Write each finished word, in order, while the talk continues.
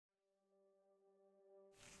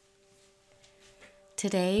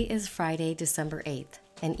Today is Friday, December 8th,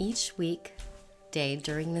 and each weekday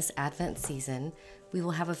during this Advent season, we will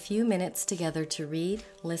have a few minutes together to read,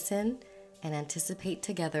 listen, and anticipate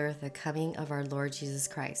together the coming of our Lord Jesus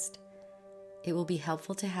Christ. It will be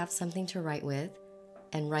helpful to have something to write with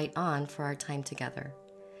and write on for our time together.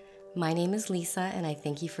 My name is Lisa, and I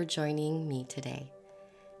thank you for joining me today.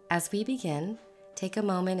 As we begin, take a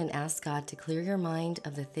moment and ask God to clear your mind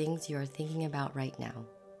of the things you are thinking about right now.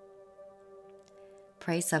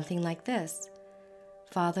 Pray something like this: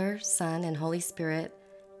 Father, Son, and Holy Spirit,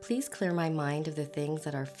 please clear my mind of the things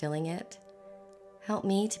that are filling it. Help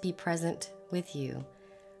me to be present with you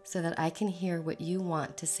so that I can hear what you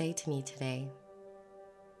want to say to me today.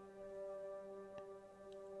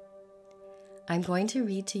 I'm going to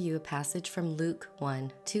read to you a passage from Luke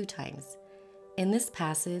 1 two times. In this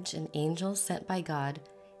passage, an angel sent by God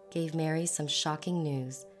gave Mary some shocking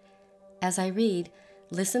news. As I read,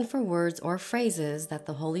 listen for words or phrases that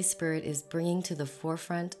the Holy Spirit is bringing to the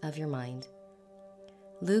forefront of your mind.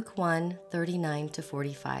 Luke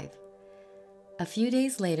 1:39-45. A few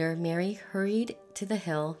days later, Mary hurried to the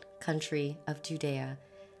hill country of Judea,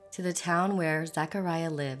 to the town where Zechariah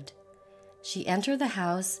lived. She entered the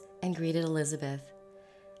house and greeted Elizabeth.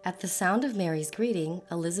 At the sound of Mary's greeting,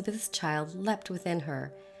 Elizabeth's child leapt within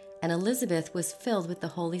her, and Elizabeth was filled with the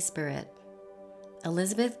Holy Spirit.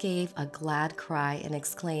 Elizabeth gave a glad cry and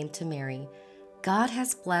exclaimed to Mary, "God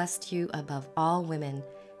has blessed you above all women,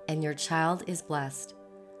 and your child is blessed.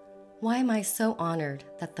 Why am I so honored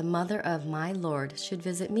that the mother of my Lord should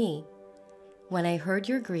visit me? When I heard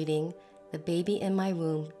your greeting, the baby in my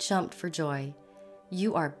womb jumped for joy.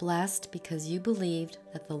 You are blessed because you believed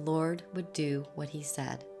that the Lord would do what he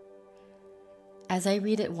said." As I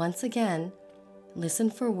read it once again, listen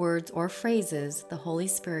for words or phrases the Holy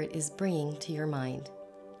Spirit is bringing to your mind.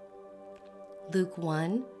 Luke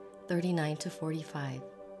 1:39-45.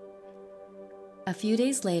 A few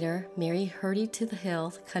days later, Mary hurried to the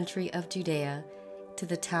hill country of Judea, to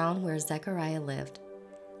the town where Zechariah lived.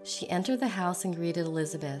 She entered the house and greeted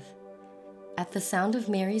Elizabeth. At the sound of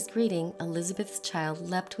Mary's greeting, Elizabeth's child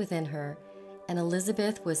leapt within her, and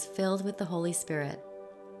Elizabeth was filled with the Holy Spirit.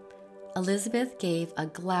 Elizabeth gave a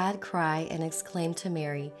glad cry and exclaimed to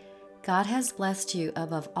Mary, "God has blessed you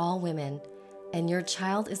above all women, and your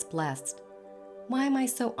child is blessed. Why am I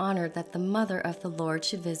so honored that the mother of the Lord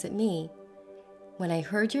should visit me? When I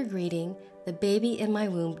heard your greeting, the baby in my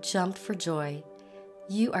womb jumped for joy.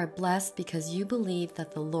 You are blessed because you believed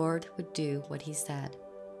that the Lord would do what he said."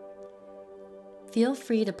 Feel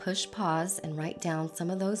free to push pause and write down some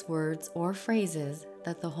of those words or phrases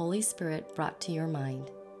that the Holy Spirit brought to your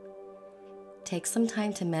mind. Take some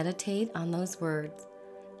time to meditate on those words.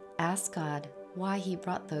 Ask God why he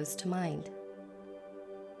brought those to mind.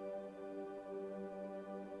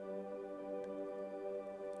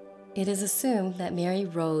 It is assumed that Mary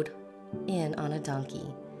rode in on a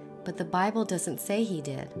donkey, but the Bible doesn't say he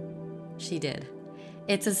did. She did.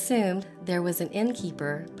 It's assumed there was an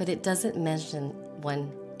innkeeper, but it doesn't mention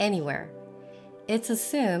one anywhere. It's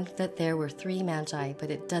assumed that there were 3 magi,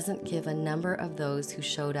 but it doesn't give a number of those who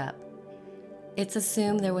showed up. It's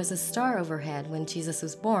assumed there was a star overhead when Jesus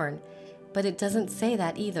was born, but it doesn't say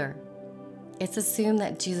that either. It's assumed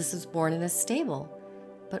that Jesus was born in a stable,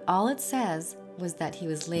 but all it says was that he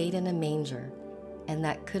was laid in a manger, and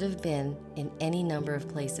that could have been in any number of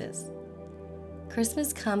places.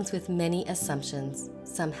 Christmas comes with many assumptions,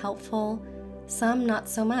 some helpful, some not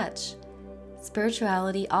so much.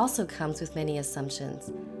 Spirituality also comes with many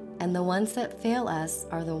assumptions, and the ones that fail us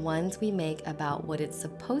are the ones we make about what it's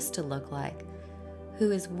supposed to look like, who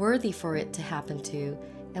is worthy for it to happen to,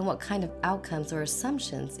 and what kind of outcomes or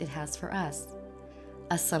assumptions it has for us.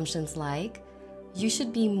 Assumptions like, you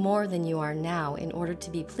should be more than you are now in order to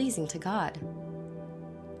be pleasing to God.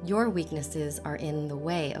 Your weaknesses are in the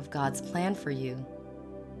way of God's plan for you.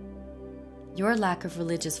 Your lack of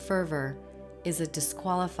religious fervor is a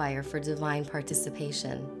disqualifier for divine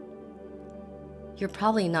participation. You're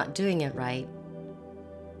probably not doing it right.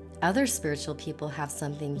 Other spiritual people have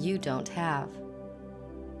something you don't have.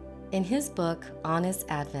 In his book, Honest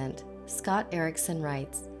Advent, Scott Erickson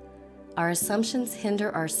writes, "Our assumptions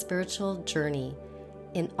hinder our spiritual journey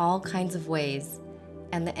in all kinds of ways,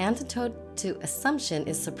 and the antidote to assumption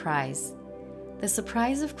is surprise. The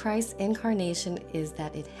surprise of Christ's incarnation is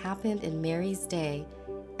that it happened in Mary's day,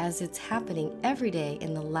 as it's happening every day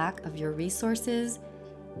in the lack of your resources,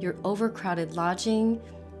 your overcrowded lodging,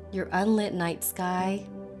 your unlit night sky,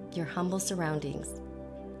 your humble surroundings.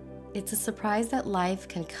 It's a surprise that life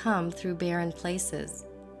can come through barren places.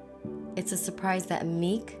 It's a surprise that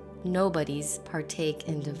meek nobodies partake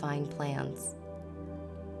in divine plans.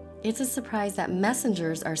 It's a surprise that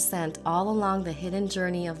messengers are sent all along the hidden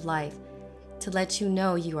journey of life to let you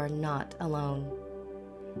know you are not alone.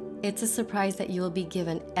 It's a surprise that you will be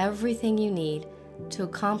given everything you need to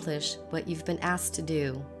accomplish what you've been asked to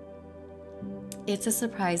do. It's a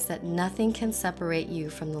surprise that nothing can separate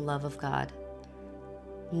you from the love of God.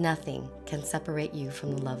 Nothing can separate you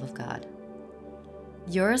from the love of God.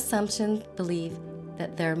 Your assumptions believe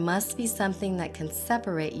that there must be something that can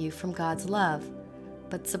separate you from God's love,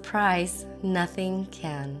 but surprise, nothing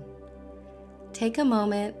can. Take a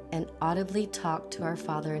moment and audibly talk to our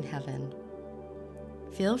Father in heaven.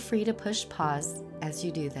 Feel free to push pause as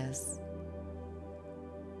you do this.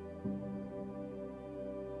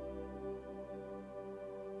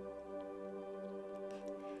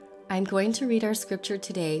 I'm going to read our scripture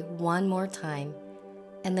today one more time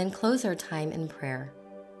and then close our time in prayer.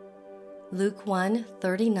 Luke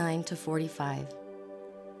 1:39-45.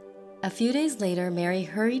 A few days later, Mary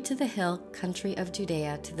hurried to the hill country of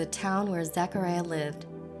Judea to the town where Zechariah lived.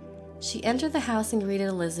 She entered the house and greeted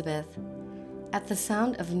Elizabeth. At the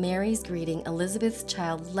sound of Mary's greeting, Elizabeth's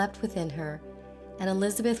child leapt within her, and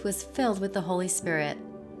Elizabeth was filled with the Holy Spirit.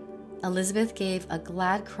 Elizabeth gave a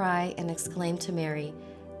glad cry and exclaimed to Mary,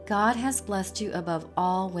 "God has blessed you above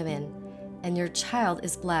all women, and your child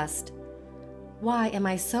is blessed. Why am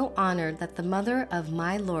I so honored that the mother of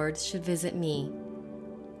my Lord should visit me?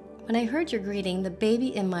 When I heard your greeting, the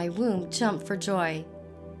baby in my womb jumped for joy.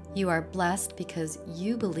 You are blessed because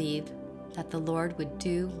you believed that the Lord would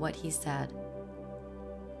do what he said."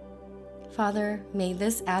 Father, may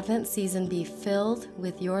this Advent season be filled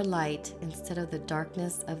with your light instead of the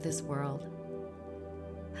darkness of this world.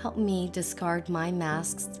 Help me discard my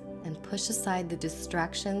masks and push aside the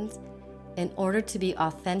distractions in order to be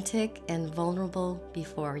authentic and vulnerable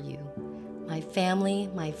before you, my family,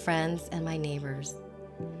 my friends, and my neighbors.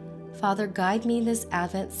 Father, guide me this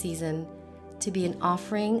Advent season to be an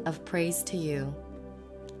offering of praise to you.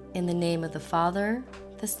 In the name of the Father,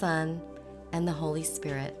 the Son, and the Holy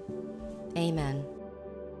Spirit. Amen.